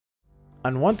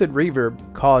Unwanted reverb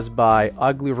caused by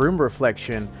ugly room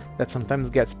reflection that sometimes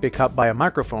gets picked up by a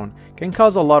microphone can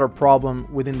cause a lot of problem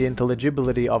within the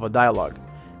intelligibility of a dialogue.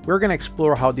 We're going to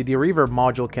explore how the Reverb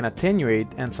module can attenuate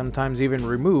and sometimes even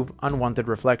remove unwanted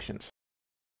reflections.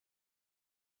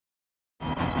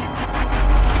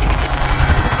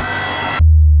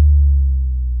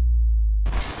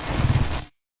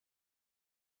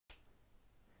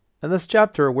 In this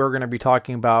chapter, we're going to be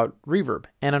talking about reverb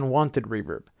and unwanted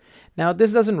reverb. Now,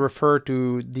 this doesn't refer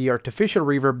to the artificial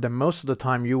reverb that most of the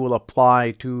time you will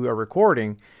apply to a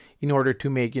recording in order to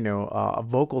make, a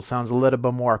vocal sounds a little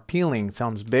bit more appealing,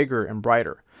 sounds bigger and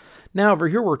brighter. Now, over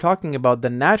here, we're talking about the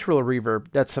natural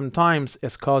reverb that sometimes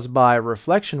is caused by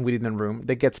reflection within the room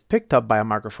that gets picked up by a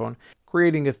microphone,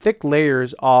 creating a thick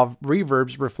layers of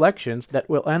reverbs, reflections that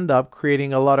will end up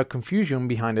creating a lot of confusion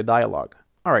behind the dialogue.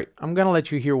 All right, I'm going to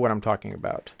let you hear what I'm talking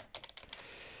about.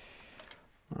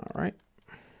 All right.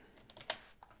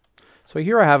 So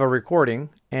here I have a recording,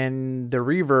 and the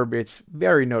reverb, it's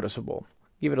very noticeable.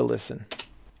 Give it a listen.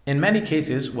 In many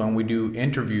cases, when we do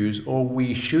interviews or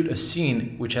we shoot a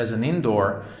scene which has an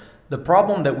indoor, the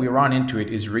problem that we run into it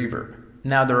is reverb.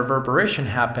 Now, the reverberation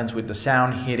happens with the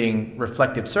sound hitting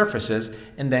reflective surfaces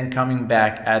and then coming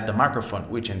back at the microphone,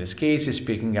 which in this case is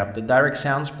picking up the direct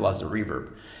sounds plus the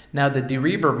reverb. Now, the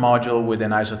Reverb module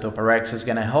within Izotope RX is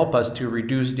going to help us to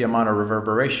reduce the amount of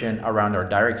reverberation around our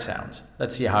direct sounds.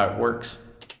 Let's see how it works.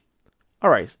 All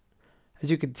right,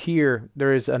 as you can hear,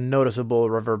 there is a noticeable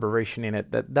reverberation in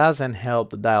it that doesn't help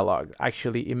the dialogue.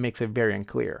 Actually, it makes it very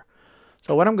unclear.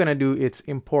 So what I'm going to do is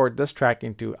import this track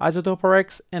into Izotope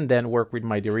RX and then work with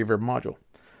my Reverb module.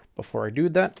 Before I do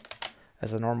that,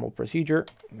 as a normal procedure,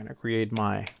 I'm going to create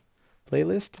my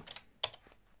playlist.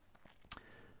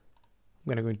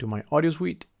 I'm going to go into my audio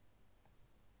suite,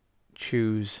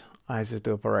 choose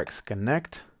Izotope RX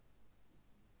Connect,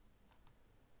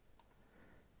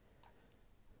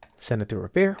 send it to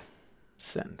repair,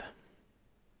 send.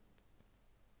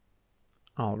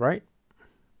 All right.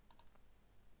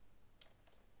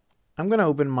 I'm going to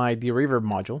open my Reverb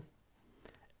module,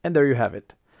 and there you have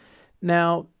it.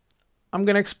 Now, I'm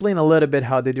going to explain a little bit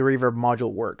how the Reverb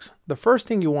module works. The first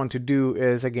thing you want to do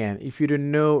is, again, if you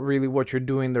don't know really what you're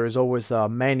doing, there is always a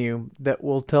menu that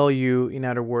will tell you, in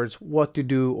other words, what to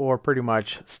do, or pretty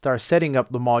much start setting up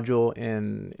the module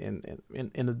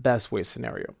in the best way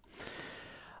scenario.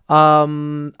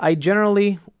 I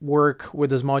generally work with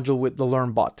this module with the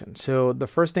Learn button. So the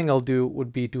first thing I'll do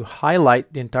would be to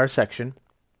highlight the entire section,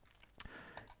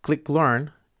 click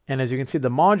Learn, and as you can see, the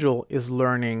module is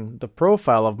learning the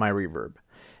profile of my reverb.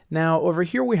 Now, over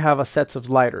here we have a set of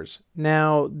sliders.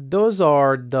 Now, those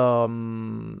are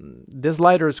the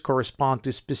sliders correspond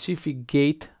to specific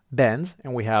gate bands,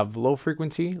 and we have low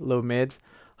frequency, low mids,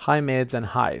 high mids, and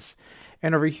highs.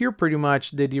 And over here, pretty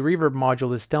much, the Reverb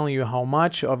module is telling you how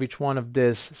much of each one of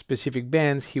these specific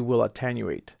bands he will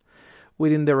attenuate.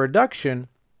 Within the reduction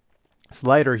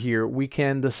slider here, we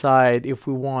can decide if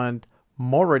we want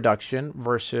more reduction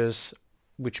versus,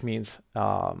 which means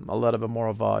a little bit more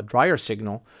of a drier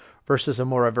signal versus a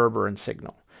more reverberant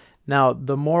signal. Now,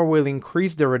 the more we'll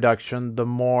increase the reduction, the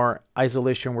more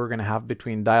isolation we're going to have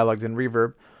between dialogues and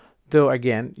reverb. Though,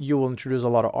 again, you will introduce a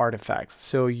lot of artifacts,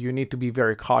 so you need to be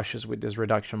very cautious with this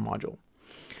reduction module.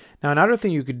 Now, another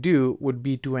thing you could do would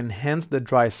be to enhance the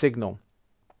dry signal.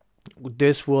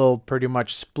 This will pretty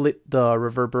much split the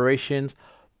reverberations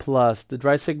plus the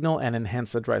dry signal and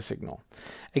enhance the dry signal.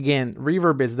 Again,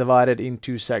 reverb is divided in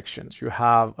two sections. You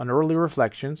have an early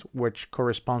reflections, which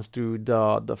corresponds to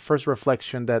the first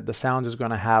reflection that the sound is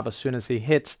going to have as soon as it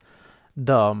hits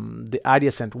the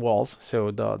adjacent walls,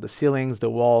 so the ceilings, the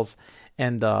walls,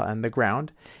 and the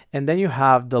ground. And then you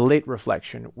have the late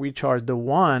reflection, which are the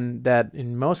one that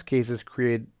in most cases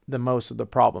create the most of the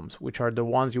problems, which are the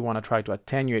ones you want to try to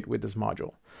attenuate with this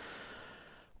module.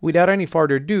 Without any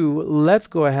further ado, let's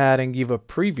go ahead and give a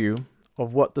preview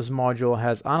of what this module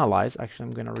has analyzed. Actually,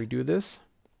 I'm going to redo this.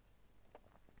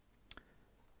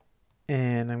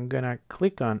 And I'm going to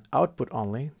click on output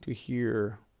only to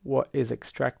hear what is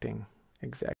extracting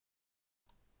exactly.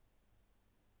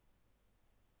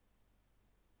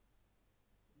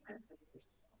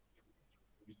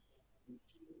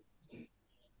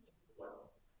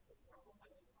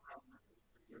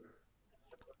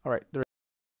 All right.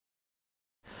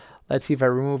 Let's see if I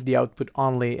remove the output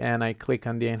only and I click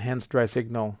on the enhanced dry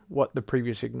signal, what the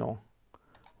previous signal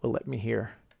will let me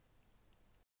hear.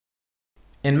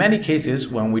 In many cases,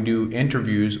 when we do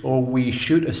interviews or we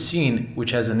shoot a scene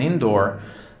which has an indoor,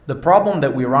 the problem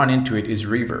that we run into it is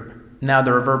reverb. Now,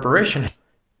 the reverberation,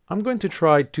 I'm going to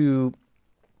try to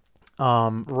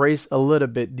raise a little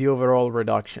bit the overall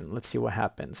reduction. Let's see what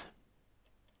happens.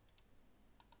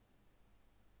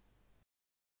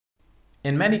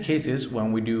 In many cases,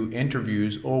 when we do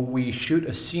interviews or we shoot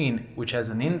a scene which has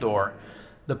an indoor,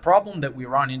 the problem that we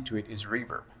run into it is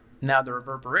reverb. Now the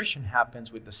reverberation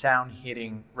happens with the sound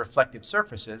hitting reflective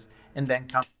surfaces and then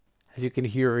come. As you can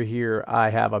hear over here, I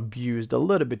have abused a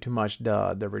little bit too much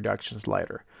the reduction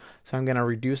slider. So I'm gonna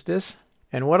reduce this.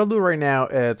 And what I'll do right now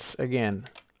is, again,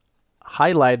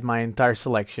 highlight my entire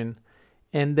selection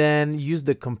and then use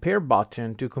the compare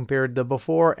button to compare the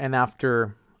before and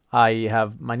after I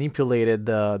have manipulated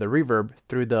the reverb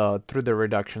through the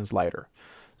reduction slider.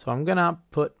 So I'm gonna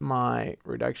put my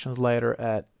reduction slider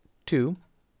at 2,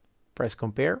 press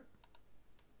compare,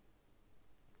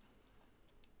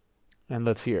 and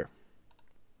let's hear.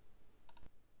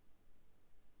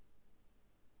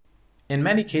 In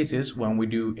many cases, when we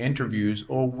do interviews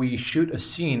or we shoot a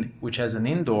scene which has an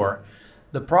indoor,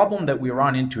 the problem that we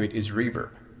run into it is reverb.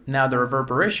 Now the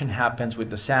reverberation happens with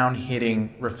the sound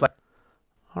hitting reflect.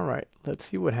 All right, let's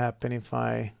see what happens if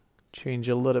I change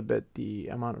a little bit the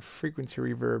amount of frequency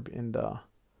reverb in the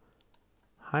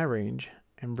high range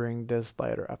and bring this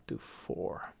slider up to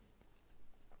 4.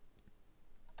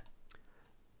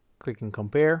 Click and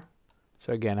compare.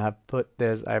 So again, I've put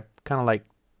this, I've kind of like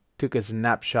took a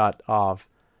snapshot of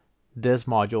this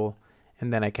module,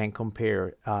 and then I can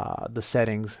compare the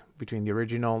settings between the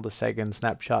original, the second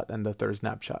snapshot, and the third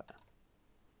snapshot.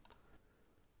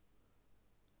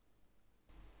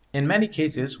 In many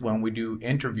cases, when we do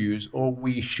interviews or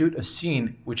we shoot a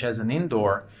scene which has an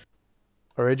indoor,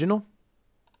 original.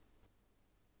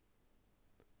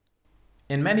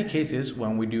 In many cases,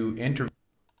 when we do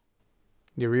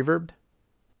the reverb.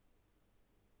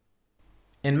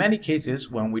 In many cases,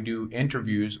 when we do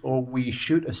interviews or we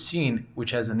shoot a scene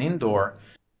which has an indoor,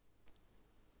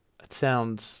 it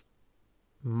sounds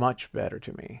much better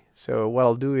to me. So what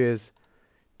I'll do is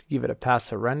to give it a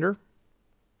pass render.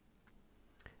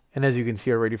 And as you can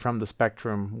see already from the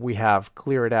spectrum, we have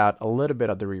cleared out a little bit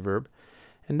of the reverb.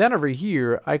 And then over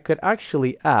here, I could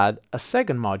actually add a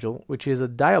second module, which is a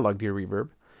dialogue de-reverb.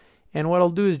 And what I'll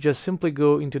do is just simply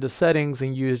go into the settings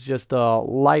and use just a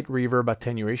light reverb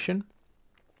attenuation.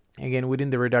 Again,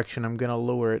 within the reduction, I'm gonna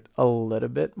lower it a little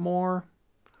bit more.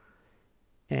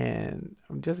 And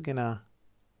I'm just gonna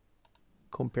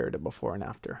compare the before and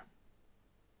after.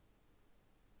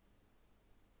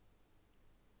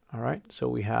 All right, so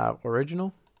we have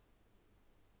original.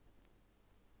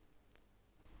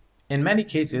 In many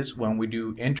cases, when we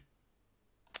do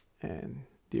and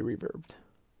de-reverbed.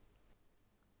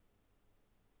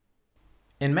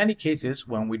 In many cases,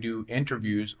 when we do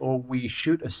interviews or we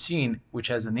shoot a scene which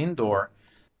has an indoor.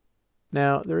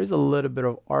 Now, there is a little bit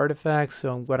of artifacts,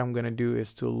 so what I'm going to do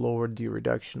is to lower the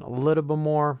reduction a little bit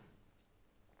more.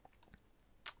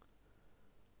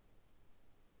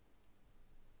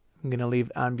 I'm going to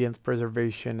leave ambient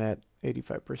preservation at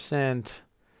 85%.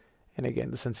 And again,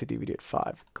 the sensitivity at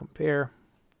 5. Compare.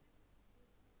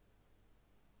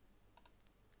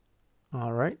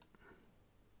 All right.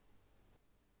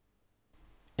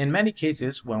 In many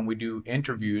cases, when we do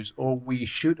interviews or we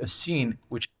shoot a scene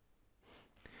which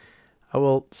I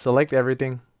will select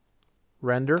everything,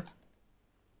 render.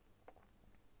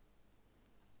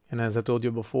 And as I told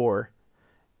you before,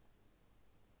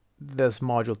 this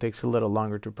module takes a little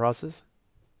longer to process.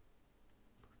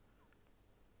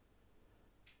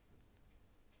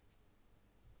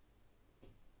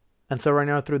 And so right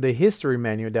now through the history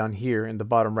menu down here in the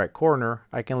bottom right corner,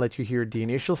 I can let you hear the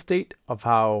initial state of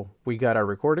how we got our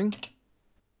recording.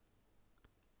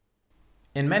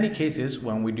 In many cases,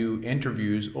 when we do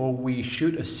interviews or we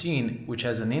shoot a scene which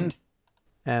has an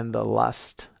and the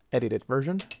last edited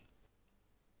version.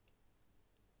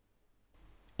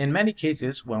 In many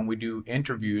cases, when we do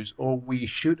interviews or we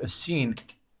shoot a scene,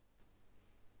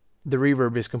 the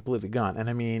reverb is completely gone. And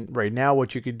I mean, right now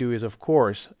what you could do is, of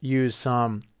course, use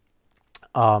some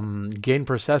gain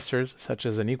processors such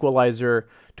as an equalizer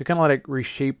to kind of like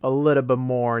reshape a little bit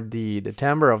more the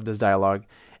timbre of this dialogue.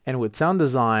 And with sound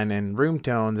design and room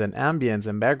tones and ambience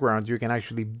and backgrounds, you can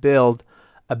actually build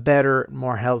a better,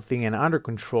 more healthy and under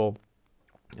control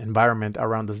environment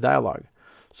around this dialogue.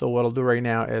 So what I'll do right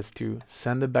now is to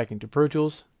send it back into Pro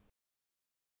Tools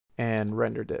and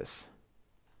render this.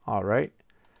 All right,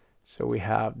 so we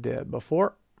have the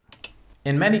before.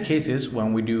 In many cases,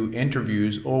 when we do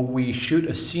interviews or we shoot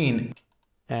a scene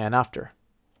and after.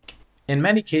 In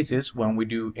many cases, when we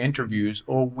do interviews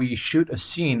or we shoot a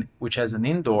scene which has an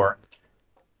indoor.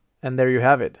 And there you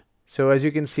have it. So as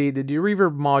you can see, the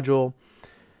Reverb module,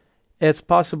 it's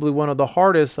possibly one of the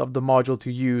hardest of the module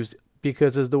to use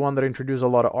because it's the one that introduces a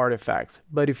lot of artifacts.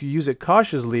 But if you use it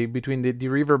cautiously between the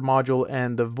reverb module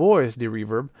and the voice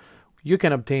reverb, you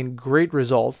can obtain great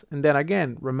results. And then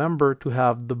again, remember to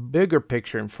have the bigger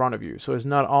picture in front of you. So it's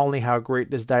not only how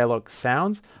great this dialogue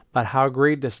sounds, but how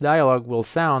great this dialogue will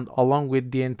sound along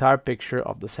with the entire picture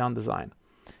of the sound design.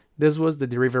 This was the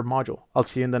reverb module. I'll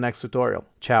see you in the next tutorial.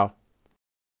 Ciao.